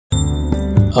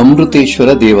ಅಮೃತೇಶ್ವರ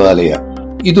ದೇವಾಲಯ.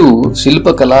 ಇದು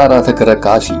ಶಿಲ್ಪಕಲಾರಾಧಕರ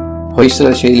ಕಾಶಿ. ಹೊಯ್ಸಳ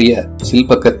ಶೈಲಿಯ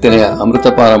ಶಿಲ್ಪಕತ್ತನೆಯ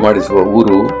ಅಮೃತಪಾನ ಮಾಡಿಸುವ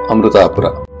ಊರು ಅಮೃತಾಪುರ.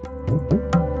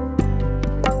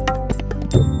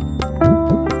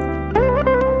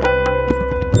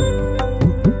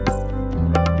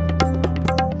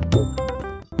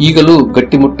 ಈಗಲೂ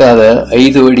ಗಟ್ಟಿಮುಟ್ಟಾದ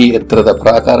 5 ಅಡಿ ಎತ್ತರದ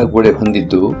ಪ್ರಾಕಾರ ಗೋಡೆ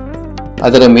ಹೊಂದಿದ್ದು,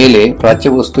 ಅದರ ಮೇಲೆ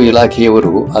ಪ್ರಾಚ್ಯವಸ್ತು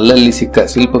ಇಲಾಖೆಯವರು ಅಲ್ಲಲ್ಲಿ ಸಿಕ್ಕ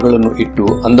ಶಿಲ್ಪಗಳನ್ನು ಇಟ್ಟು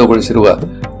ಅಂದಗೊಳಿಸಿರುವ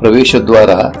ಪ್ರವೇಶ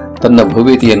ದ್ವಾರ ತನ್ನ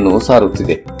ಭವ್ಯತೆಯನ್ನು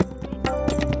ಸಾರುತ್ತಿದೆ.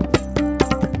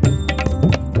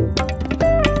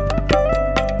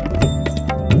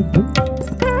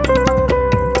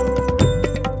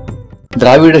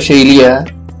 ದ್ರಾವಿಡ ಶೈಲಿಯ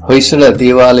ಹೊಯ್ಸಳ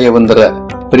ದೇವಾಲಯವೊಂದರ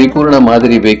ಪರಿಪೂರ್ಣ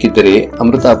ಮಾದರಿ ಬೇಕಿದ್ದರೆ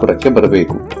ಅಮೃತಾಪುರಕ್ಕೆ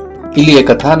ಬರಬೇಕು. ಇಲ್ಲಿಯ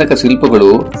ಕಥಾನಕ ಶಿಲ್ಪಗಳು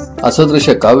ಅಸದೃಶ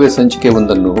ಕಾವ್ಯ ಸಂಚಿಕೆ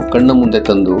ಒಂದನ್ನು ಕಣ್ಣ ಮುಂದೆ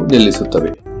ತಂದು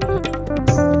ನಿಲ್ಲಿಸುತ್ತವೆ.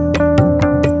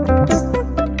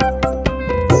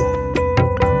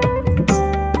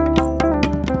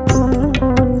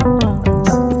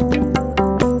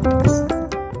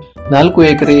 ನಾಲ್ಕು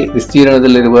ಎಕರೆ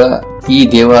ವಿಸ್ತೀರ್ಣದಲ್ಲಿರುವ ಈ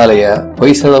ದೇವಾಲಯ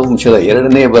ಹೊಯ್ಸಳ ವಂಶದ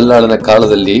 2ನೇ ಬಲ್ಲಾಳನ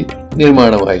ಕಾಲದಲ್ಲಿ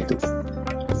ನಿರ್ಮಾಣವಾಯಿತು.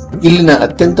 ಇಲ್ಲಿನ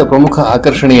ಅತ್ಯಂತ ಪ್ರಮುಖ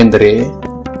ಆಕರ್ಷಣೆ ಎಂದರೆ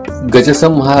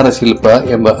ಗಜಸಂಹಾರ ಶಿಲ್ಪ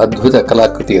ಎಂಬ ಅದ್ಭುತ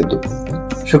ಕಲಾಕೃತಿಯದ್ದು.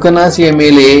 ಶುಕನಾಸಿಯ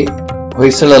ಮೇಲೆ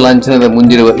ಹೊಯ್ಸಳ ಲಾಂಛನದ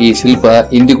ಮುಂದಿರುವ ಈ ಶಿಲ್ಪ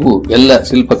ಇಂದಿಗೂ ಎಲ್ಲ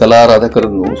ಶಿಲ್ಪ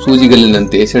ಕಲಾರಾಧಕರನ್ನು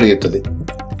ಸೂಜಿಗಲ್ಲಿನಂತೆ ಸೆಳೆಯುತ್ತದೆ.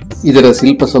 ಇದರ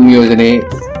ಶಿಲ್ಪ ಸಂಯೋಜನೆ,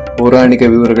 ಪೌರಾಣಿಕ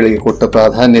ವಿವರಗಳಿಗೆ ಕೊಟ್ಟ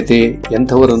ಪ್ರಾಧಾನ್ಯತೆ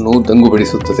ಎಂಥವರನ್ನು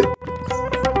ದಂಗುಬಡಿಸುತ್ತದೆ.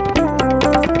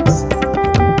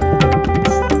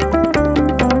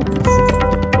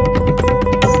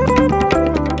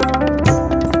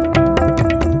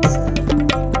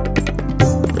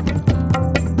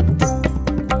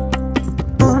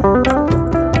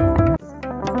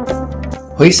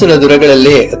 ಹೊಯ್ಸಳ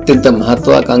ದೊರೆಗಳಲ್ಲೇ ಅತ್ಯಂತ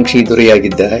ಮಹತ್ವಾಕಾಂಕ್ಷಿ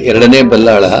ದೊರೆಯಾಗಿದ್ದ 2ನೇ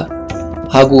ಬಲ್ಲಾಳ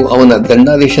ಹಾಗೂ ಅವನ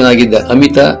ದಂಡಾಧೀಶನಾಗಿದ್ದ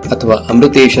ಅಮಿತ ಅಥವಾ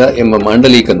ಅಮೃತೇಶ ಎಂಬ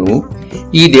ಮಾಂಡಲಿಕನು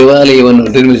ಈ ದೇವಾಲಯವನ್ನು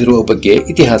ನಿರ್ಮಿಸಿರುವ ಬಗ್ಗೆ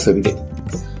ಇತಿಹಾಸವಿದೆ.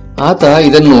 ಆತ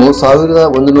ಇದನ್ನು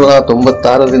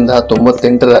 1196ರಿಂದ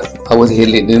 98ರ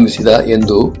ಅವಧಿಯಲ್ಲಿ ನಿರ್ಮಿಸಿದ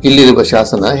ಎಂದು ಇಲ್ಲಿರುವ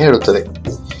ಶಾಸನ ಹೇಳುತ್ತದೆ.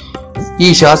 ಈ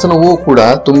ಶಾಸನವೂ ಕೂಡ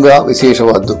ತುಂಬಾ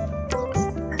ವಿಶೇಷವಾದ್ದು.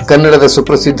 ಕನ್ನಡದ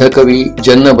ಸುಪ್ರಸಿದ್ಧ ಕವಿ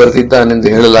ಜನ್ನ ಬರೆದಿದ್ದಾನೆಂದು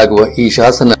ಹೇಳಲಾಗುವ ಈ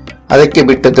ಶಾಸನ ಅದಕ್ಕೆ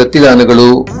ಬಿಟ್ಟ ದತ್ತಿದಾನಗಳು,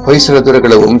 ಹೊಯ್ಸಳ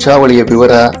ದೊರೆಗಳ ವಂಶಾವಳಿಯ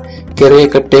ವಿವರ, ಕೆರೆ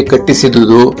ಕಟ್ಟೆ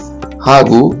ಕಟ್ಟಿಸಿದುದು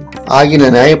ಹಾಗೂ ಆಗಿನ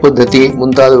ನ್ಯಾಯ ಪದ್ಧತಿ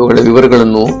ಮುಂತಾದವುಗಳ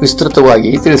ವಿವರಗಳನ್ನು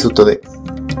ವಿಸ್ತೃತವಾಗಿ ತಿಳಿಸುತ್ತದೆ.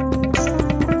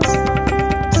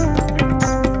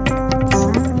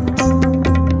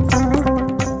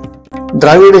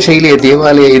 ದ್ರಾವಿಡ ಶೈಲಿಯ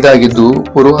ದೇವಾಲಯ ಇದಾಗಿದ್ದು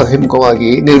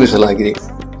ಪೂರ್ವಾಭಿಮುಖವಾಗಿ ನಿರ್ಮಿಸಲಾಗಿದೆ.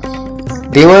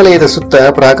 ದೇವಾಲಯದ ಸುತ್ತ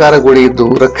ಪ್ರಾಕಾರ ಗೋಡೆ ಇದ್ದು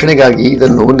ರಕ್ಷಣೆಗಾಗಿ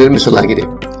ಇದನ್ನು ನಿರ್ಮಿಸಲಾಗಿದೆ.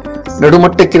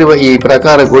 ನಡುಮಟ್ಟಕ್ಕಿರುವ ಈ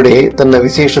ಪ್ರಾಕಾರ ಗೋಡೆ ತನ್ನ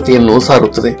ವಿಶೇಷತೆಯನ್ನು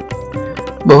ಸಾರುತ್ತದೆ.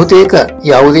 ಬಹುತೇಕ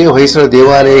ಯಾವುದೇ ಹೊಯ್ಸಳ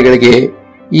ದೇವಾಲಯಗಳಿಗೆ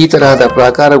ಈ ತರಹದ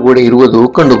ಪ್ರಾಕಾರ ಗೋಡೆ ಇರುವುದು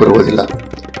ಕಂಡುಬರುವುದಿಲ್ಲ.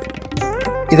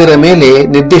 ಇದರ ಮೇಲೆ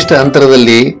ನಿರ್ದಿಷ್ಟ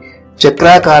ಅಂತರದಲ್ಲಿ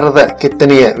ಚಕ್ರಾಕಾರದ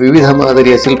ಕೆತ್ತನೆಯ ವಿವಿಧ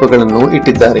ಮಾದರಿಯ ಶಿಲ್ಪಗಳನ್ನು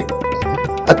ಇಟ್ಟಿದ್ದಾರೆ.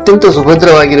 ಅತ್ಯಂತ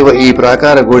ಸುಭದ್ರವಾಗಿರುವ ಈ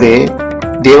ಪ್ರಾಕಾರ ಗೋಡೆ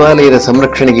ದೇವಾಲಯದ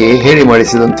ಸಂರಕ್ಷಣೆಗೆ ಹೇಳಿ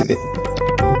ಮಾಡಿಸಿದಂತಿದೆ.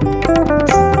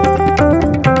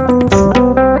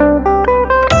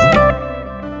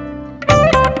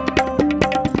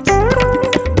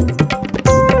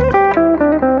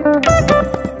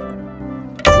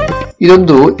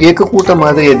 ಇದೊಂದು ಏಕಕೂಟ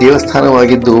ಮಾದರಿಯ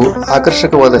ದೇವಸ್ಥಾನವಾಗಿದ್ದು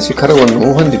ಆಕರ್ಷಕವಾದ ಶಿಖರವನ್ನು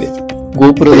ಹೊಂದಿದೆ.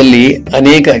 ಗೋಪುರದಲ್ಲಿ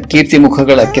ಅನೇಕ ಕೀರ್ತಿ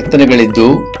ಮುಖಗಳ ಕೆತ್ತನೆಗಳಿದ್ದು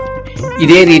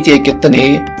ಇದೇ ರೀತಿಯ ಕೆತ್ತನೆ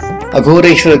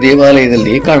ಅಘೋರೇಶ್ವರ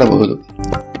ದೇವಾಲಯದಲ್ಲಿ ಕಾಣಬಹುದು.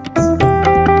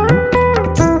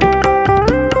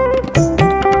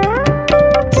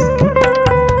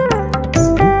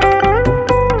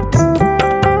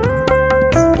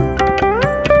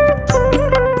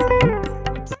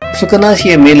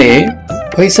 ಶುಕನಾಸಿಯ ಮೇಲೆ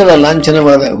ಹೊಯ್ಸಳ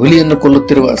ಲಾಂಛನವಾದ ಹುಲಿಯನ್ನು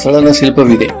ಕೊಲ್ಲುತ್ತಿರುವ ಸಳನ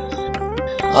ಶಿಲ್ಪವಿದೆ.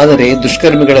 ಆದರೆ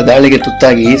ದುಷ್ಕರ್ಮಿಗಳ ದಾಳಿಗೆ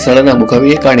ತುತ್ತಾಗಿ ಸಳನ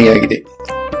ಮುಖವೇ ಕಾಣೆಯಾಗಿದೆ.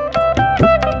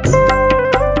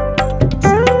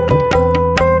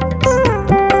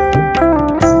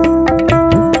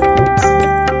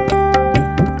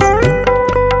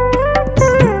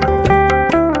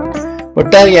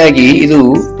 ಒಟ್ಟಾರೆಯಾಗಿ ಇದು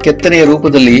ಕೆತ್ತನೆಯ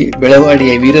ರೂಪದಲ್ಲಿ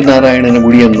ಬೆಳವಾಡಿಯ ವೀರನಾರಾಯಣನ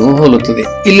ಗುಡಿಯನ್ನು ಹೋಲುತ್ತದೆ.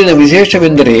 ಇಲ್ಲಿನ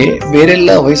ವಿಶೇಷವೆಂದರೆ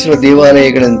ಬೇರೆಲ್ಲ ಹೊಯ್ಸಳ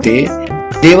ದೇವಾಲಯಗಳಂತೆ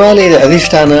ದೇವಾಲಯದ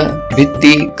ಅಧಿಷ್ಠಾನ,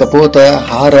 ಭಿತ್ತಿ, ಕಪೋತ,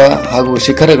 ಹಾರ ಹಾಗೂ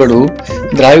ಶಿಖರಗಳು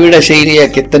ದ್ರಾವಿಡ ಶೈಲಿಯ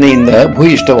ಕೆತ್ತನೆಯಿಂದ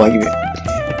ಭೂಯಿಷ್ಠವಾಗಿವೆ.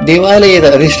 ದೇವಾಲಯದ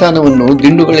ಅಧಿಷ್ಠಾನವನ್ನು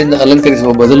ದಿಂಡುಗಳಿಂದ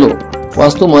ಅಲಂಕರಿಸುವ ಬದಲು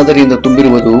ವಾಸ್ತು ಮಾದರಿಯಿಂದ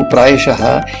ತುಂಬಿರುವುದು ಪ್ರಾಯಶಃ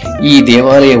ಈ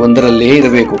ದೇವಾಲಯವೊಂದರಲ್ಲೇ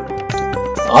ಇರಬೇಕು.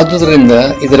 ಆದುದರಿಂದ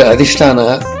ಇದರ ಅಧಿಷ್ಠಾನ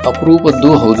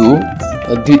ಅಪರೂಪದ್ದೂ ಹೌದು,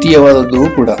 ಅದ್ವಿತೀಯವಾದದ್ದೂ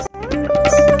ಕೂಡ.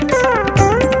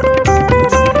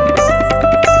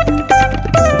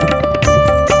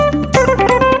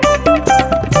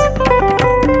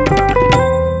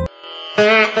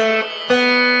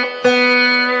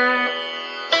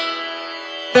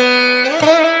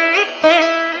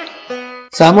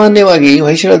 ಸಾಮಾನ್ಯವಾಗಿ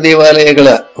ಹೊಯ್ಸಳ ದೇವಾಲಯಗಳ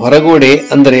ಹೊರಗೋಡೆ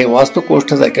ಅಂದರೆ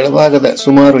ವಾಸ್ತುಕೋಷ್ಠದ ಕೆಳಭಾಗದ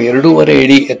ಸುಮಾರು 2.5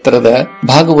 ಅಡಿ ಎತ್ತರದ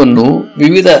ಭಾಗವನ್ನು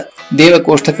ವಿವಿಧ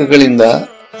ದೇವಕೋಷ್ಟಕಗಳಿಂದ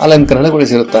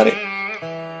ಅಲಂಕರಣಗೊಳಿಸಿರುತ್ತಾರೆ.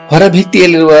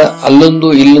 ಹೊರಭಿತ್ತಿಯಲ್ಲಿರುವ ಅಲ್ಲೊಂದು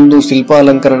ಇಲ್ಲೊಂದು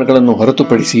ಶಿಲ್ಪಾಲಂಕರಣಗಳನ್ನು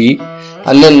ಹೊರತುಪಡಿಸಿ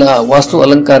ಅಲ್ಲೆಲ್ಲ ವಾಸ್ತು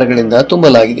ಅಲಂಕಾರಗಳಿಂದ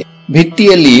ತುಂಬಲಾಗಿದೆ.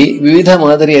 ಭಿತ್ತಿಯಲ್ಲಿ ವಿವಿಧ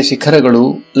ಮಾದರಿಯ ಶಿಖರಗಳು,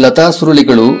 ಲತಾ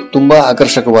ಸುರುಳಿಗಳು ತುಂಬಾ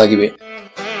ಆಕರ್ಷಕವಾಗಿವೆ.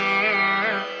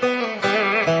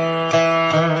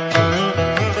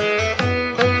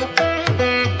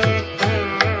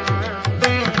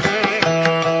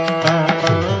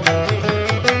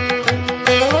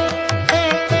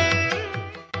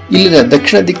 ಇಲ್ಲಿನ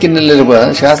ದಕ್ಷಿಣ ದಿಕ್ಕಿನಲ್ಲಿರುವ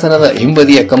ಶಾಸನದ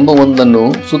ಹಿಂಬದಿಯ ಕಂಬವೊಂದನ್ನು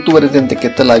ಸುತ್ತುವರಿದಂತೆ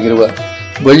ಕೆತ್ತಲಾಗಿರುವ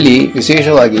ಬಳ್ಳಿ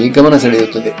ವಿಶೇಷವಾಗಿ ಗಮನ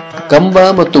ಸೆಳೆಯುತ್ತದೆ. ಕಂಬ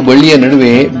ಮತ್ತು ಬಳ್ಳಿಯ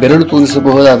ನಡುವೆ ಬೆರಳು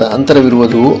ತೂರಿಸಬಹುದಾದ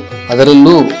ಅಂತರವಿರುವುದು,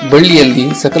 ಅದರಲ್ಲೂ ಬಳ್ಳಿಯಲ್ಲಿ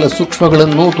ಸಕಲ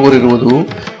ಸೂಕ್ಷ್ಮಗಳನ್ನೂ ತೋರಿರುವುದು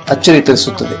ಅಚ್ಚರಿ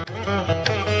ತರಿಸುತ್ತದೆ.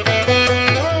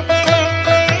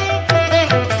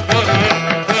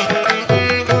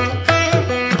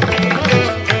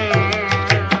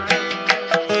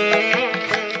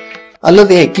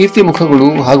 ಅಲ್ಲದೆ ಕೀರ್ತಿ ಮುಖಗಳು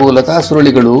ಹಾಗೂ ಲತಾ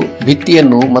ಸುರುಳಿಗಳು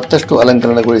ಭಿತ್ತಿಯನ್ನು ಮತ್ತಷ್ಟು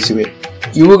ಅಲಂಕರಣಗೊಳಿಸಿವೆ.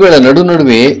 ಇವುಗಳ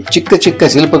ನಡುವೆ ಚಿಕ್ಕ ಚಿಕ್ಕ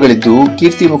ಶಿಲ್ಪಗಳಿದ್ದು,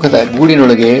 ಕೀರ್ತಿ ಮುಖದ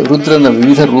ಗೂಡಿನೊಳಗೆ ರುದ್ರನ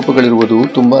ವಿವಿಧ ರೂಪಗಳಿರುವುದು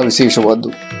ತುಂಬಾ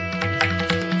ವಿಶೇಷವಾದ್ದು.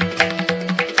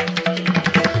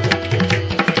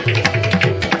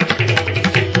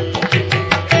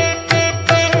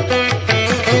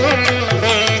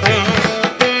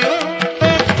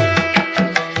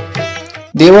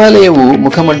 ದೇವಾಲಯವು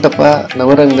ಮುಖಮಂಟಪ,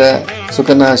 ನವರಂಗ,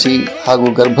 ಸುಖನಾಶಿ ಹಾಗೂ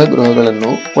ಗರ್ಭಗೃಹಗಳನ್ನು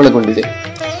ಒಳಗೊಂಡಿದೆ.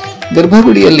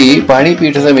 ಗರ್ಭಗುಡಿಯಲ್ಲಿ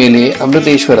ಪಾಣಿಪೀಠದ ಮೇಲೆ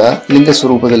ಅಮೃತೇಶ್ವರ ಲಿಂಗ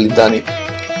ಸ್ವರೂಪದಲ್ಲಿದ್ದಾನೆ.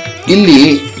 ಇಲ್ಲಿ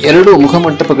 2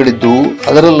 ಮುಖಮಂಟಪಗಳಿದ್ದು,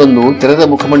 ಅದರಲ್ಲೊಂದು ತೆರೆದ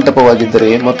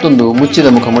ಮುಖಮಂಟಪವಾಗಿದ್ದರೆ ಮತ್ತೊಂದು ಮುಚ್ಚಿದ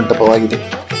ಮುಖಮಂಟಪವಾಗಿದೆ.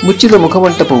 ಮುಚ್ಚಿದ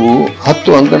ಮುಖಮಂಟಪವು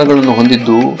 10 ಅಂಕಣಗಳನ್ನು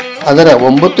ಹೊಂದಿದ್ದು, ಅದರ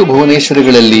 9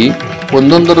 ಭುವನೇಶ್ವರಿಗಳಲ್ಲಿ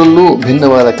ಒಂದೊಂದರಲ್ಲೂ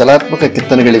ಭಿನ್ನವಾದ ಕಲಾತ್ಮಕ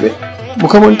ಕೆತ್ತನೆಗಳಿವೆ.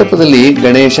 ಮುಖಮಂಟಪದಲ್ಲಿ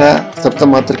ಗಣೇಶ,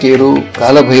 ಸಪ್ತಮಾತೃಕೆಯರು,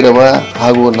 ಕಾಲಭೈರವ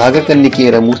ಹಾಗೂ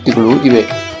ನಾಗಕನ್ನಿಕೆಯರ ಮೂರ್ತಿಗಳು ಇವೆ.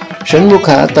 ಷಣ್ಮುಖ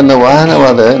ತನ್ನ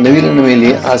ವಾಹನವಾದ ನವಿಲಿನ ಮೇಲೆ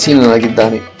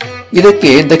ಆಸೀನನಾಗಿದ್ದಾನೆ.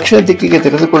 ಇದಕ್ಕೆ ದಕ್ಷಿಣ ದಿಕ್ಕಿಗೆ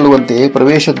ತೆರೆದುಕೊಳ್ಳುವಂತೆ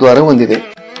ಪ್ರವೇಶ ದ್ವಾರ ಹೊಂದಿದೆ.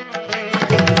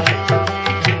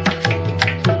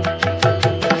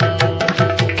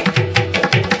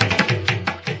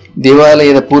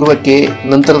 ದೇವಾಲಯದ ಪೂರ್ವಕ್ಕೆ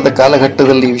ನಂತರದ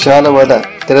ಕಾಲಘಟ್ಟದಲ್ಲಿ ವಿಶಾಲವಾದ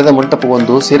ತೆರೆದ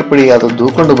ಮಂಟಪವೊಂದು ಸೇರ್ಪಡೆಯಾದದ್ದು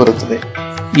ಕಂಡುಬರುತ್ತದೆ.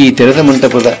 ಈ ತೆರೆದ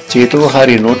ಮಂಟಪದ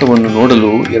ಚೇತೋಹಾರಿ ನೋಟವನ್ನು ನೋಡಲು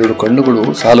 2 ಕಣ್ಣುಗಳು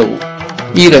ಸಾಲವು.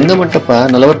 ಈ ರಂಗಮಂಟಪ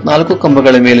 44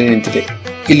 ಕಂಬಗಳ ಮೇಲೆ ನಿಂತಿದೆ.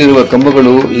 ಇಲ್ಲಿರುವ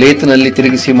ಕಂಬಗಳು ಲೇತ್ನಲ್ಲಿ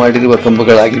ತಿರುಗಿಸಿ ಮಾಡಿರುವ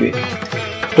ಕಂಬಗಳಾಗಿವೆ.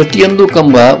 ಪ್ರತಿಯೊಂದು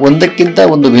ಕಂಬ ಒಂದಕ್ಕಿಂತ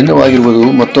ಒಂದು ಭಿನ್ನವಾಗಿರುವುದು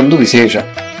ಮತ್ತೊಂದು ವಿಶೇಷ.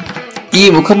 ಈ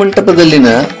ಮುಖಮಂಟಪದಲ್ಲಿನ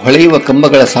ಹೊಳೆಯುವ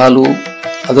ಕಂಬಗಳ ಸಾಲು,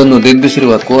 ಅದನ್ನು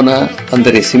ನಿರ್ಮಿಸಿರುವ ಕೋನ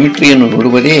ಅಂದರೆ ಸಿಮಿಟ್ರಿಯನ್ನು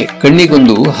ನೋಡುವುದೇ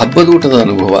ಕಣ್ಣಿಗೊಂದು ಹಬ್ಬದೂಟದ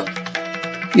ಅನುಭವ.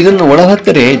 ಇದನ್ನು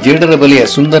ಒಳಹತ್ತರೆ ಜೇಡರ ಬಲೆಯ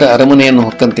ಸುಂದರ ಅರಮನೆಯನ್ನು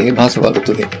ಹೊಕ್ಕಂತೆ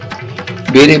ಭಾಸವಾಗುತ್ತದೆ.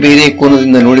 ಬೇರೆ ಬೇರೆ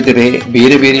ಕೋನದಿಂದ ನೋಡಿದರೆ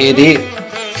ಬೇರೆ ಬೇರೆಯದೇ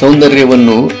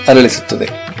ಸೌಂದರ್ಯವನ್ನು ಅರಳಿಸುತ್ತದೆ.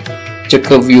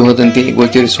 ಚಕ್ರವ್ಯೂಹದಂತೆ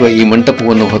ಗೋಚರಿಸುವ ಈ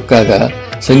ಮಂಟಪವನ್ನು ಹೊಕ್ಕಾಗ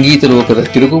ಸಂಗೀತ ಲೋಕದ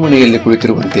ತಿರುಗುಮನೆಯಲ್ಲಿ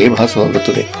ಕುಳಿತಿರುವಂತೆ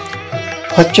ಭಾಸವಾಗುತ್ತದೆ.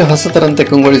 ಹೊಚ್ಚ ಹೊಸತರಂತೆ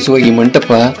ಕಂಗೊಳಿಸುವ ಈ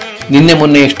ಮಂಟಪ ನಿನ್ನೆ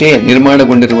ಮೊನ್ನೆಯಷ್ಟೇ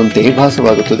ನಿರ್ಮಾಣಗೊಂಡಿರುವಂತೆ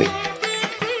ಭಾಸವಾಗುತ್ತದೆ.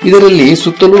 ಇದರಲ್ಲಿ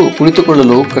ಸುತ್ತಲೂ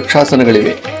ಕುಳಿತುಕೊಳ್ಳಲು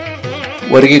ಕಕ್ಷಾಸನಗಳಿವೆ.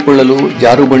 ಒರಗಿಕೊಳ್ಳಲು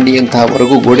ಜಾರುಬಂಡಿಯಂತಹ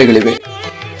ಹೊರಗು ಗೋಡೆಗಳಿವೆ.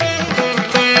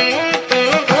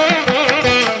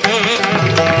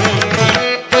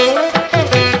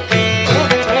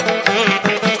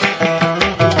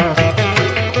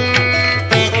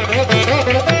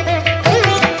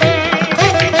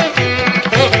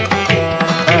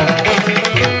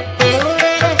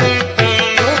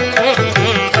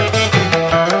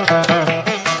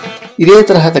 ಇದೇ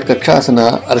ತರಹದ ಕಕ್ಷಾಸನ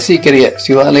ಅರಸೀಕೆರೆಯ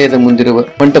ಶಿವಾಲಯದ ಮುಂದಿರುವ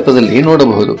ಮಂಟಪದಲ್ಲಿ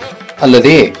ನೋಡಬಹುದು.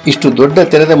 ಅಲ್ಲದೆ ಇಷ್ಟು ದೊಡ್ಡ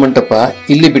ತೆರೆದ ಮಂಟಪ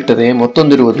ಇಲ್ಲಿ ಬಿಟ್ಟರೆ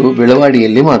ಮತ್ತೊಂದಿರುವುದು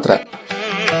ಬೆಳವಾಡಿಯಲ್ಲಿ ಮಾತ್ರ.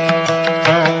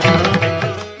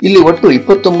 ಇಲ್ಲಿ ಒಟ್ಟು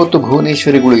 29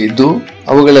 ಭುವನೇಶ್ವರಿಗಳು ಇದ್ದು,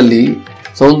 ಅವುಗಳಲ್ಲಿ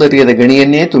ಸೌಂದರ್ಯದ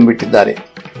ಗಣಿಯನ್ನೇ ತುಂಬಿಟ್ಟಿದ್ದಾರೆ.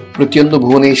 ಪ್ರತಿಯೊಂದು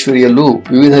ಭುವನೇಶ್ವರಿಯಲ್ಲೂ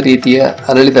ವಿವಿಧ ರೀತಿಯ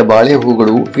ಅರಳಿದ ಬಾಳೆ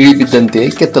ಹೂಗಳು ಇಳಿಬಿದ್ದಂತೆ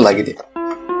ಕೆತ್ತಲಾಗಿದೆ.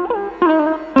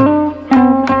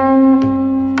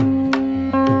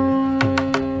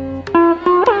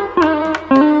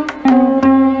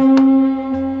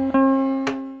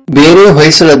 ಬೇರೆ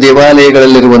ಹೊಯ್ಸಳ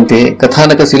ದೇವಾಲಯಗಳಲ್ಲಿರುವಂತೆ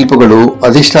ಕಥಾನಕ ಶಿಲ್ಪಗಳು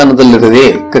ಅಧಿಷ್ಠಾನದಲ್ಲಿರದೆ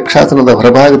ಕಕ್ಷಾಸನದ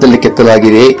ಹೊರಭಾಗದಲ್ಲಿ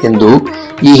ಕೆತ್ತಲಾಗಿದೆ ಎಂದು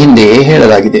ಈ ಹಿಂದೆಯೇ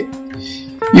ಹೇಳಲಾಗಿದೆ.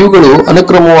 ಇವುಗಳು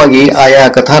ಅನುಕ್ರಮವಾಗಿ ಆಯಾ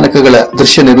ಕಥಾನಕಗಳ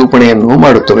ದೃಶ್ಯ ನಿರೂಪಣೆಯನ್ನು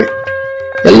ಮಾಡುತ್ತವೆ.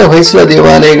 ಎಲ್ಲ ಹೊಯ್ಸಳ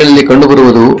ದೇವಾಲಯಗಳಲ್ಲಿ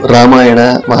ಕಂಡುಬರುವುದು ರಾಮಾಯಣ,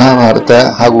 ಮಹಾಭಾರತ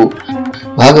ಹಾಗೂ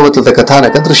ಭಾಗವತದ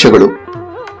ಕಥಾನಕ ದೃಶ್ಯಗಳು.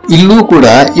 ಇಲ್ಲೂ ಕೂಡ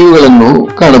ಇವುಗಳನ್ನು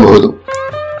ಕಾಣಬಹುದು.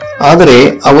 ಆದರೆ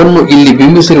ಅವನ್ನು ಇಲ್ಲಿ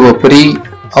ಬಿಂಬಿಸಿರುವ ಪರಿ,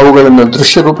 ಅವುಗಳನ್ನು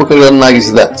ದೃಶ್ಯ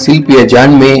ರೂಪಕಗಳನ್ನಾಗಿಸಿದ ಶಿಲ್ಪಿಯ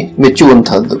ಜಾಣ್ಮೆ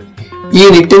ಮೆಚ್ಚುವಂತಹದ್ದು. ಈ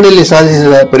ನಿಟ್ಟಿನಲ್ಲಿ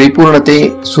ಸಾಧಿಸಿದ ಪರಿಪೂರ್ಣತೆ,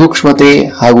 ಸೂಕ್ಷ್ಮತೆ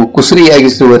ಹಾಗೂ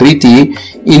ಕುಸರಿಯಾಗಿಸಿರುವ ರೀತಿ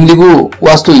ಇಂದಿಗೂ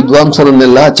ವಾಸ್ತು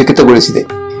ವಿದ್ವಾಂಸರನ್ನೆಲ್ಲ ಚಕಿತಗೊಳಿಸಿದೆ.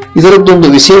 ಇದರದ್ದೊಂದು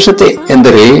ವಿಶೇಷತೆ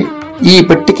ಎಂದರೆ ಈ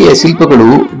ಪಟ್ಟಿಕೆಯ ಶಿಲ್ಪಗಳು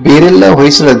ಬೇರೆಲ್ಲ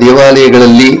ಹೊಯ್ಸಳ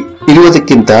ದೇವಾಲಯಗಳಲ್ಲಿ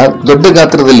ಇರುವುದಕ್ಕಿಂತ ದೊಡ್ಡ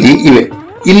ಗಾತ್ರದಲ್ಲಿ ಇವೆ.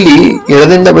 ಇಲ್ಲಿ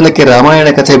ಎಡದಿಂದ ಬಲಕ್ಕೆ ರಾಮಾಯಣ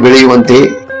ಕಥೆ ಬೆಳೆಯುವಂತೆ,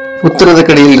 ಉತ್ತರದ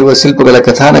ಕಡೆಯಲ್ಲಿರುವ ಶಿಲ್ಪಗಳ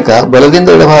ಕಥಾನಕ ಬಲದಿಂದ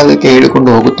ಎಡಭಾಗಕ್ಕೆ ಹೇಳಿಕೊಂಡು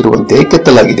ಹೋಗುತ್ತಿರುವಂತೆ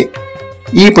ಕೆತ್ತಲಾಗಿದೆ.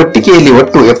 ಈ ಪಟ್ಟಿಕೆಯಲ್ಲಿ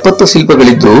ಒಟ್ಟು 70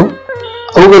 ಶಿಲ್ಪಗಳಿದ್ದು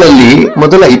ಅವುಗಳಲ್ಲಿ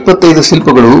ಮೊದಲ 25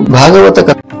 ಶಿಲ್ಪಗಳು ಭಾಗವತ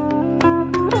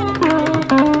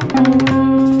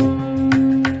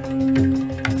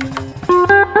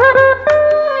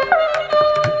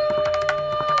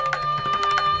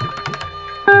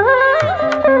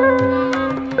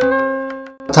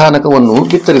ಕಥಾನಕವನ್ನು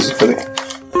ಬಿತ್ತರಿಸುತ್ತವೆ.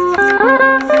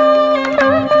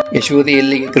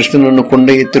 ಯಶೋದೆಯಲ್ಲಿ ಕೃಷ್ಣನನ್ನು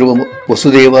ಕೊಂಡೊಯ್ಯುತ್ತಿರುವ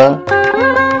ವಸುದೇವ,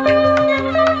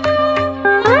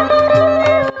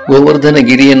 ಗೋವರ್ಧನ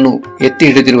ಗಿರಿಯನ್ನು ಎತ್ತಿ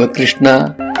ಹಿಡಿದಿರುವ ಕೃಷ್ಣ,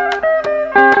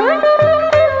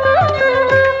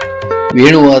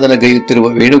 ವೇಣುವಾದನಗೈಯುತ್ತಿರುವ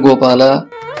ವೇಣುಗೋಪಾಲ,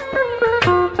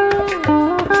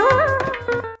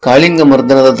 ಕಾಳಿಂಗ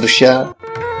ಮರ್ದನದ ದೃಶ್ಯ,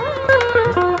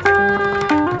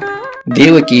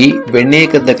 ದೇವಕಿ ಬೆಣ್ಣೆ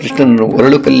ಕದ್ದ ಕೃಷ್ಣನನ್ನು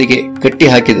ಒರಳು ಕಲ್ಲಿಗೆ ಕಟ್ಟಿ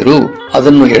ಹಾಕಿದರೂ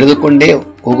ಅದನ್ನು ಎಳೆದುಕೊಂಡೇ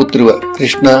ಹೋಗುತ್ತಿರುವ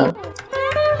ಕೃಷ್ಣ,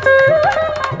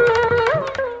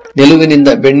 ನಿಲುವಿನಿಂದ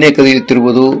ಬೆಣ್ಣೆ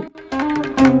ಕದಿಯುತ್ತಿರುವುದು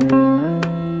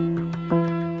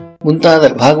ಮುಂತಾದ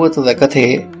ಭಾಗವತದ ಕಥೆ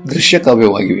ದೃಶ್ಯ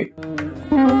ಕಾವ್ಯವಾಗಿವೆ.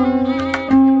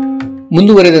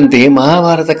 ಮುಂದುವರೆದಂತೆ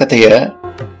ಮಹಾಭಾರತ ಕಥೆಯ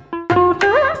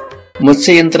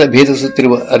ಮತ್ಸ್ಯಯಂತ್ರ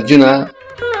ಭೇದಿಸುತ್ತಿರುವ ಅರ್ಜುನ,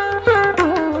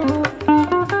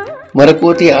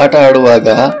 ಮರಕೋತಿ ಆಟ ಆಡುವಾಗ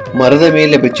ಮರದ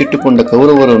ಮೇಲೆ ಬಚ್ಚಿಟ್ಟುಕೊಂಡ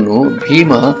ಕೌರವರನ್ನು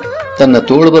ಭೀಮ ತನ್ನ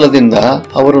ತೋಳುಬಲದಿಂದ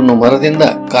ಅವರನ್ನು ಮರದಿಂದ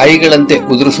ಕಾಯಿಗಳಂತೆ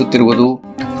ಉದುರಿಸುತ್ತಿರುವುದು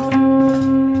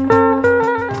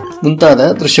ಮುಂತಾದ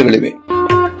ದೃಶ್ಯಗಳಿವೆ.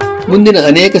 ಮುಂದಿನ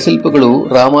ಅನೇಕ ಶಿಲ್ಪಗಳು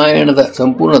ರಾಮಾಯಣದ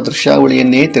ಸಂಪೂರ್ಣ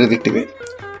ದೃಶ್ಯಾವಳಿಯನ್ನೇ ತೆರೆದಿಟ್ಟಿವೆ.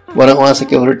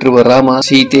 ವನವಾಸಕ್ಕೆ ಹೊರಟಿರುವ ರಾಮ,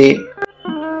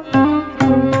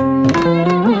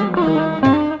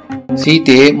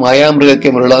 ಸೀತೆ ಮಾಯಾಮೃಗಕ್ಕೆ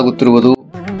ಮರಳಾಗುತ್ತಿರುವುದು,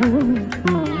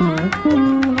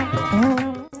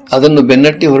 ಅದನ್ನು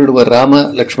ಬೆನ್ನಟ್ಟಿ ಹೊರಡುವ ರಾಮ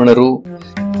ಲಕ್ಷ್ಮಣರು,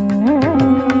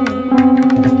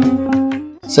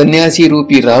 ಸನ್ಯಾಸಿ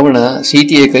ರೂಪಿ ರಾವಣ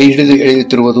ಸೀತೆಯ ಕೈ ಹಿಡಿದು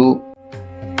ಎಳೆಯುತ್ತಿರುವುದು,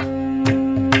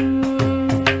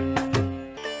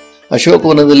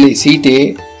 ಅಶೋಕವನದಲ್ಲಿ ಸೀತೆ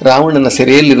ರಾವಣನ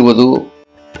ಸೆರೆಯಲ್ಲಿರುವುದು,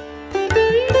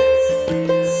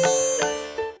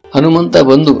 ಹನುಮಂತ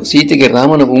ಬಂದು ಸೀತೆಗೆ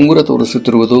ರಾಮನ ಉಂಗುರ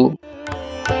ತೋರಿಸುತ್ತಿರುವುದು,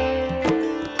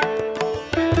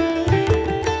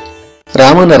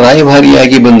 ರಾಮನ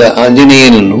ರಾಯಭಾರಿಯಾಗಿ ಬಂದ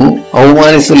ಆಂಜನೇಯನನ್ನು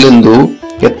ಅವಮಾನಿಸಲೆಂದು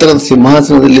ಎತ್ತರದ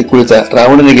ಸಿಂಹಾಸನದಲ್ಲಿ ಕುಳಿತ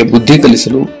ರಾವಣನಿಗೆ ಬುದ್ಧಿ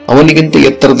ಕಲಿಸಲು ಅವನಿಗಿಂತ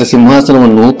ಎತ್ತರದ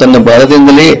ಸಿಂಹಾಸನವನ್ನು ತನ್ನ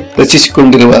ಬಾಲದಿಂದಲೇ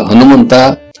ರಚಿಸಿಕೊಂಡಿರುವ ಹನುಮಂತ,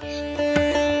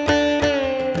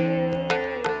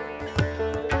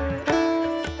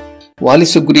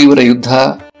 ವಾಲಿಸುಗ್ರೀವರ ಯುದ್ಧ,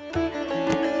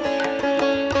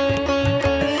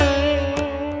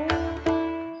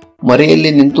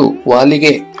 ಮರೆಯಲ್ಲಿ ನಿಂತು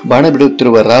ವಾಲಿಗೆ ಬಾಣ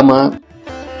ಬಿಡುತ್ತಿರುವ ರಾಮ,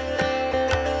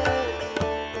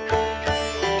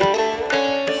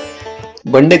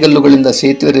 ಬಂಡೆಗಲ್ಲುಗಳಿಂದ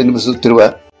ಸೇತುವೆ ನಿರ್ಮಿಸುತ್ತಿರುವ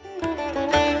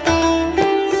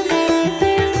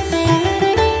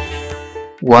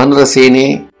ವಾನರ ಸೇನೆ,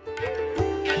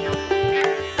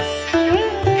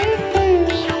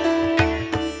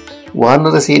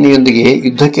 ವಾನರ ಸೇನೆಯೊಂದಿಗೆ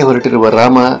ಯುದ್ಧಕ್ಕೆ ಹೊರಟಿರುವ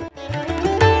ರಾಮ,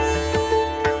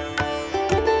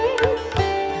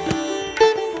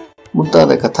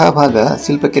 ಮುಂತಾದ ಕಥಾಭಾಗ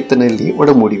ಶಿಲ್ಪಕೆತ್ತನೆಯಲ್ಲಿ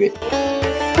ಒಡಮೂಡಿವೆ.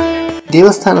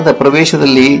 ದೇವಸ್ಥಾನದ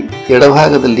ಪ್ರವೇಶದಲ್ಲಿ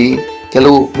ಎಡಭಾಗದಲ್ಲಿ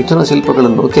ಕೆಲವು ಮಿಥುನ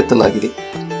ಶಿಲ್ಪಗಳನ್ನು ಕೆತ್ತಲಾಗಿದೆ.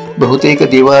 ಬಹುತೇಕ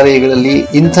ದೇವಾಲಯಗಳಲ್ಲಿ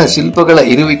ಇಂಥ ಶಿಲ್ಪಗಳ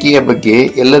ಇರುವಿಕೆಯ ಬಗ್ಗೆ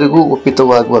ಎಲ್ಲರಿಗೂ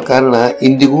ಒಪ್ಪಿತವಾಗುವ ಕಾರಣ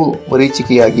ಇಂದಿಗೂ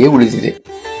ಮರೀಚಿಕೆಯಾಗಿಯೇ ಉಳಿದಿದೆ.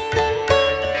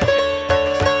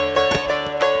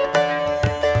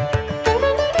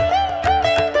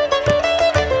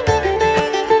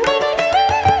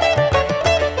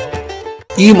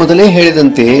 ಈ ಮೊದಲೇ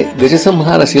ಹೇಳಿದಂತೆ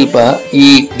ಗಜಸಂಹಾರ ಶಿಲ್ಪ ಈ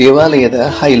ದೇವಾಲಯದ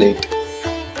ಹೈಲೈಟ್.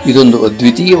 ಇದೊಂದು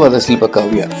ಅದ್ವಿತೀಯವಾದ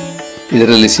ಶಿಲ್ಪಕಾವ್ಯ.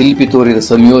 ಇದರಲ್ಲಿ ಶಿಲ್ಪಿ ತೋರಿದ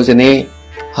ಸಂಯೋಜನೆ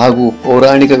ಹಾಗೂ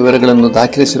ಪೌರಾಣಿಕ ವಿವರಗಳನ್ನು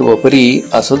ದಾಖಲಿಸಿರುವ ಪರಿ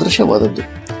ಅಸದೃಶವಾದದ್ದು.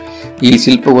 ಈ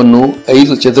ಶಿಲ್ಪವನ್ನು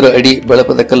 5 ಚದುರ ಅಡಿ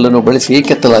ಬಳಪದ ಕಲ್ಲನ್ನು ಬಳಸಿ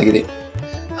ಕೆತ್ತಲಾಗಿದೆ.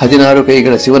 16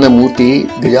 ಕೈಗಳ ಶಿವನ ಮೂರ್ತಿ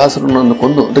ಗಜಾಸುರನನ್ನು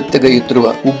ಕೊಂದು ನೃತ್ಯಗೈಯುತ್ತಿರುವ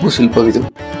ಉಬ್ಬು ಶಿಲ್ಪವಿದು.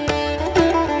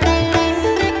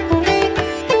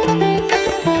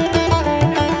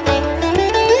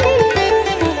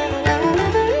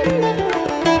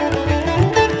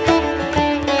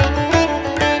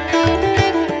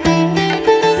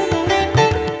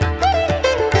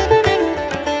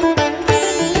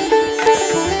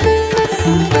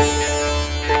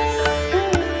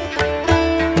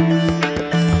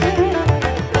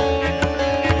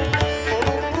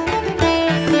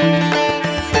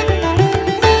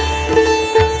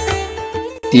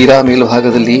 ತೀರಾ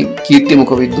ಮೇಲುಭಾಗದಲ್ಲಿ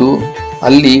ಕೀರ್ತಿಮುಖವಿದ್ದು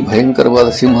ಅಲ್ಲಿ ಭಯಂಕರವಾದ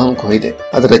ಸಿಂಹಮುಖವಿದೆ.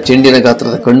 ಅದರ ಚೆಂಡಿನ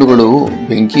ಗಾತ್ರದ ಕಣ್ಣುಗಳು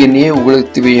ಬೆಂಕಿಯನ್ನೇ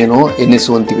ಉಗುಳುತ್ತಿವೆಯೇನೋ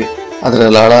ಎನ್ನಿಸುವಂತಿವೆ. ಅದರ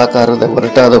ಲಾಳಾಕಾರದ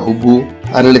ಒರಟಾದ ಹುಬ್ಬು,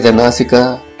 ಅರಳಿದ ನಾಸಿಕ,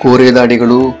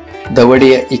 ಕೋರೆದಾಡಿಗಳು,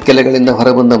 ದವಡೆಯ ಇಕ್ಕೆಲೆಗಳಿಂದ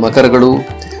ಹೊರಬಂದ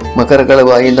ಮಕರಗಳ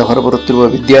ಬಾಯಿಂದ ಹೊರಬರುತ್ತಿರುವ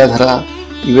ವಿದ್ಯಾಧರ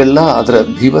ಇವೆಲ್ಲ ಅದರ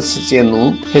ಭೀಭತ್ಸತೆಯನ್ನು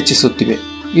ಹೆಚ್ಚಿಸುತ್ತಿವೆ.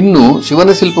 ಇನ್ನು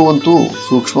ಶಿವನ ಶಿಲ್ಪವಂತೂ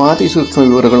ಸೂಕ್ಷ್ಮಾತಿ ಸೂಕ್ಷ್ಮ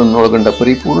ವಿವರಗಳನ್ನೊಳಗೊಂಡ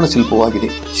ಪರಿಪೂರ್ಣ ಶಿಲ್ಪವಾಗಿದೆ.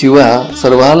 ಶಿವ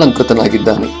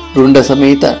ಸರ್ವಾಲಂಕೃತನಾಗಿದ್ದಾನೆ. ರುಂಡ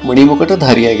ಸಮೇತ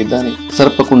ಮಣಿಮುಕಟಧಾರಿಯಾಗಿದ್ದಾನೆ.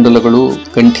 ಸರ್ಪಕುಂಡಲಗಳು,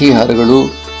 ಕಂಠೀಹಾರಗಳು,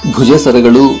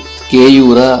 ಭುಜಸರಗಳು,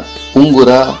 ಕೇಯೂರ,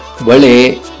 ಉಂಗುರ, ಬಳೆ,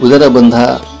 ಉದರಬಂಧ,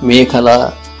 ಮೇಖಲ,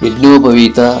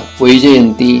 ಯಜ್ಞೋಪವೀತ,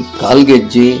 ವೈಜಯಂತಿ,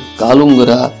 ಕಾಲ್ಗೆಜ್ಜೆ,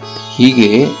 ಕಾಲುಂಗುರ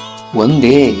ಹೀಗೆ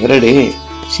ಒಂದೇ ಎರಡೇ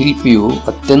ಶಿಲ್ಪಿಯು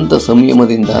ಅತ್ಯಂತ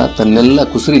ಸಂಯಮದಿಂದ ತನ್ನೆಲ್ಲ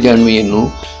ಕುಸುರಿ ಜಾಣ್ಮೆಯನ್ನು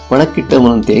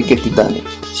ಪಣಕ್ಕಿಟ್ಟವನಂತೆ ಕೆತ್ತಿದ್ದಾನೆ.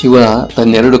 ಶಿವ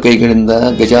ತನ್ನೆರಡು ಕೈಗಳಿಂದ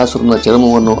ಗಜಾಸುರನ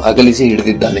ಚರ್ಮವನ್ನು ಅಗಲಿಸಿ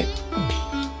ಹಿಡಿದಿದ್ದಾನೆ.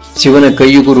 ಶಿವನ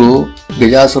ಕೈಯುಗುರು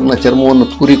ಗಜಾಸುರನ ಚರ್ಮವನ್ನು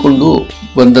ತೂರಿಕೊಂಡು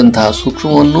ಬಂದಂತಹ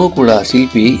ಸೂಕ್ಷ್ಮವನ್ನೂ ಕೂಡ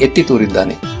ಶಿಲ್ಪಿ ಎತ್ತಿ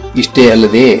ತೋರಿದ್ದಾನೆ. ಇಷ್ಟೇ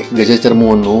ಅಲ್ಲದೆ ಗಜ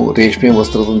ಚರ್ಮವನ್ನು ರೇಷ್ಮೆ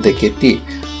ವಸ್ತ್ರದಂತೆ ಕೆತ್ತಿ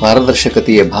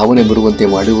ಪಾರದರ್ಶಕತೆಯ ಭಾವನೆ ಬರುವಂತೆ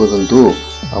ಮಾಡಿರುವುದಂತೂ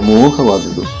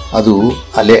ಅಮೋಘವಾದುದು. ಅದು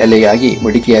ಅಲೆ ಅಲೆಯಾಗಿ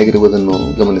ಮಡಿಕೆಯಾಗಿರುವುದನ್ನು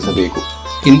ಗಮನಿಸಬೇಕು.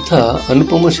 ಇಂಥ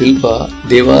ಅನುಪಮ ಶಿಲ್ಪ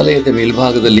ದೇವಾಲಯದ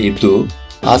ಮೇಲ್ಭಾಗದಲ್ಲಿ ಇದ್ದು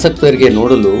ಆಸಕ್ತರಿಗೆ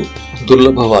ನೋಡಲು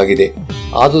ದುರ್ಲಭವಾಗಿದೆ.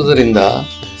 ಆದುದರಿಂದ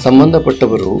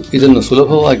ಸಂಬಂಧಪಟ್ಟವರು ಇದನ್ನು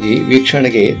ಸುಲಭವಾಗಿ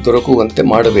ವೀಕ್ಷಣೆಗೆ ದೊರಕುವಂತೆ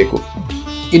ಮಾಡಬೇಕು.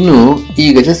 ಇನ್ನು ಈ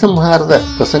ಗಜಸಂಹಾರದ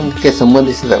ಪ್ರಸಂಗಕ್ಕೆ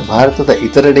ಸಂಬಂಧಿಸಿದ ಭಾರತದ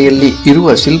ಇತರೆಡೆಯಲ್ಲಿ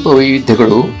ಇರುವ ಶಿಲ್ಪ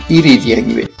ವೈವಿಧ್ಯಗಳು ಈ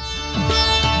ರೀತಿಯಾಗಿವೆ.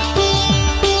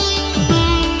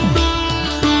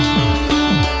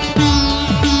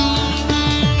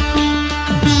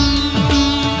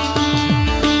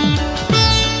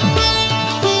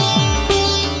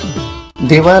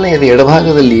 ದೇವಾಲಯದ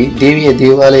ಎಡಭಾಗದಲ್ಲಿ ದೇವಿಯ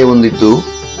ದೇವಾಲಯವೊಂದಿದ್ದು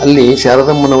ಅಲ್ಲಿ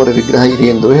ಶಾರದಮ್ಮನವರ ವಿಗ್ರಹ ಇದೆ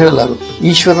ಎಂದು ಹೇಳಲಾಗುತ್ತದೆ.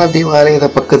 ಈಶ್ವರನ ದೇವಾಲಯದ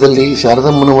ಪಕ್ಕದಲ್ಲಿ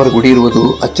ಶಾರದಮ್ಮನವರ ಗುಡಿ ಇರುವುದು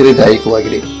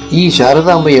ಅಚ್ಚರಿದಾಯಕವಾಗಿದೆ. ಈ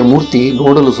ಶಾರದಾಂಬೆಯ ಮೂರ್ತಿ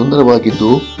ನೋಡಲು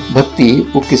ಸುಂದರವಾಗಿದ್ದು ಭಕ್ತಿ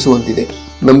ಉಕ್ಕಿಸುವಂತಿದೆ.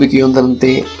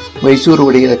 ನಂಬಿಕೆಯೊಂದರಂತೆ ಮೈಸೂರು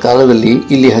ಒಡೆಯರ ಕಾಲದಲ್ಲಿ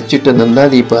ಇಲ್ಲಿ ಹಚ್ಚಿಟ್ಟ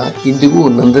ನಂದಾದೀಪ ಇಂದಿಗೂ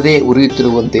ನಂದದೇ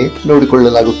ಉರಿಯುತ್ತಿರುವಂತೆ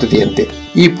ನೋಡಿಕೊಳ್ಳಲಾಗುತ್ತದೆಯಂತೆ.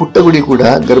 ಈ ಪುಟ್ಟ ಗುಡಿ ಕೂಡ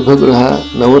ಗರ್ಭಗೃಹ,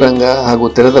 ನವರಂಗ ಹಾಗೂ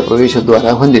ತೆರೆದ ಪ್ರವೇಶ ದ್ವಾರ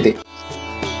ಹೊಂದಿದೆ.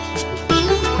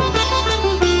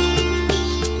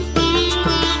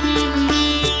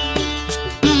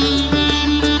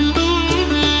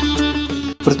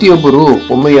 ಪ್ರತಿಯೊಬ್ಬರೂ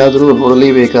ಒಮ್ಮೆಯಾದರೂ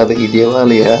ನೋಡಲೇಬೇಕಾದ ಈ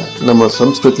ದೇವಾಲಯ ನಮ್ಮ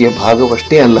ಸಂಸ್ಕೃತಿಯ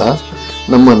ಭಾಗವಷ್ಟೇ ಅಲ್ಲ,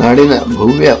 ನಮ್ಮ ನಾಡಿನ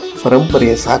ಭವ್ಯ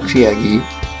ಪರಂಪರೆಯ ಸಾಕ್ಷಿಯಾಗಿ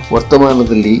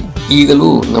ವರ್ತಮಾನದಲ್ಲಿ ಈಗಲೂ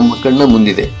ನಮ್ಮ ಕಣ್ಣ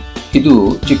ಮುಂದಿದೆ. ಇದು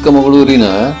ಚಿಕ್ಕಮಗಳೂರಿನ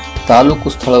ತಾಲೂಕು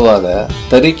ಸ್ಥಳವಾದ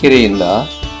ತರೀಕೆರೆಯಿಂದ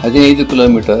 15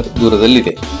 ಕಿಲೋಮೀಟರ್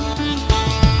ದೂರದಲ್ಲಿದೆ.